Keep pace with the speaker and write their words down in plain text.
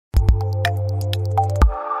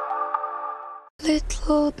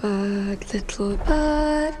Little bird.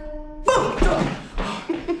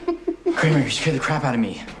 Kramer, you scared the crap out of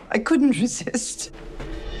me. I couldn't resist.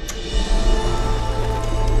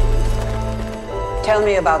 Tell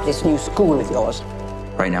me about this new school of yours.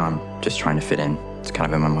 Right now, I'm just trying to fit in. It's kind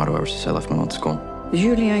of been my motto ever since I left my old school.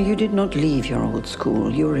 Julien, you did not leave your old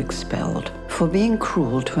school. You were expelled for being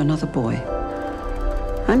cruel to another boy.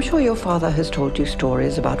 I'm sure your father has told you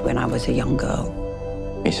stories about when I was a young girl.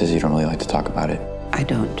 He says you don't really like to talk about it. I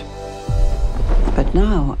don't. But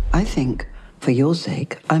now, I think, for your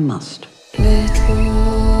sake, I must.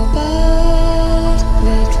 Little bird.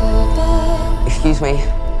 Excuse me.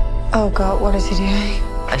 Oh God, what is he doing?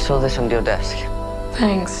 I saw this on your desk.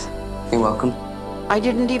 Thanks. You're welcome. I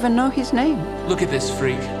didn't even know his name. Look at this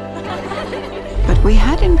freak. But we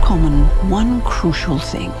had in common one crucial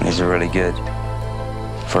thing. These are really good.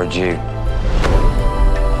 For a Jew.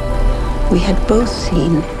 We had both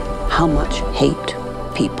seen how much hate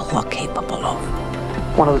people are capable of.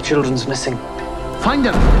 One of the children's missing. Find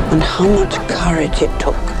him! And how much courage it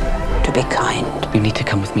took to be kind. You need to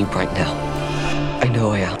come with me right now. I know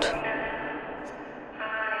a way out.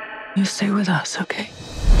 You stay with us, okay?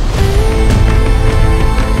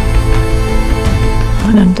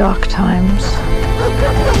 When in dark times,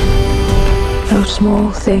 those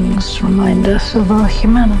small things remind us of our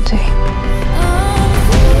humanity.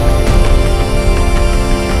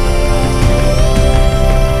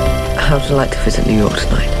 How would you like to visit New York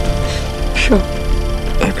tonight? Sure.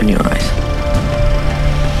 Open your eyes.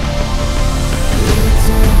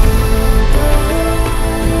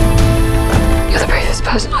 You're the bravest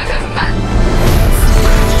person I've ever met.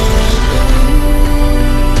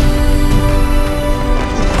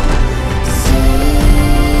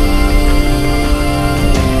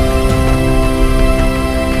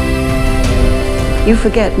 You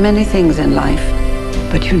forget many things in life,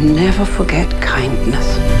 but you never forget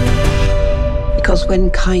kindness. Because when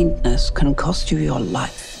kindness can cost you your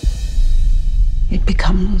life, it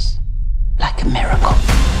becomes like a miracle.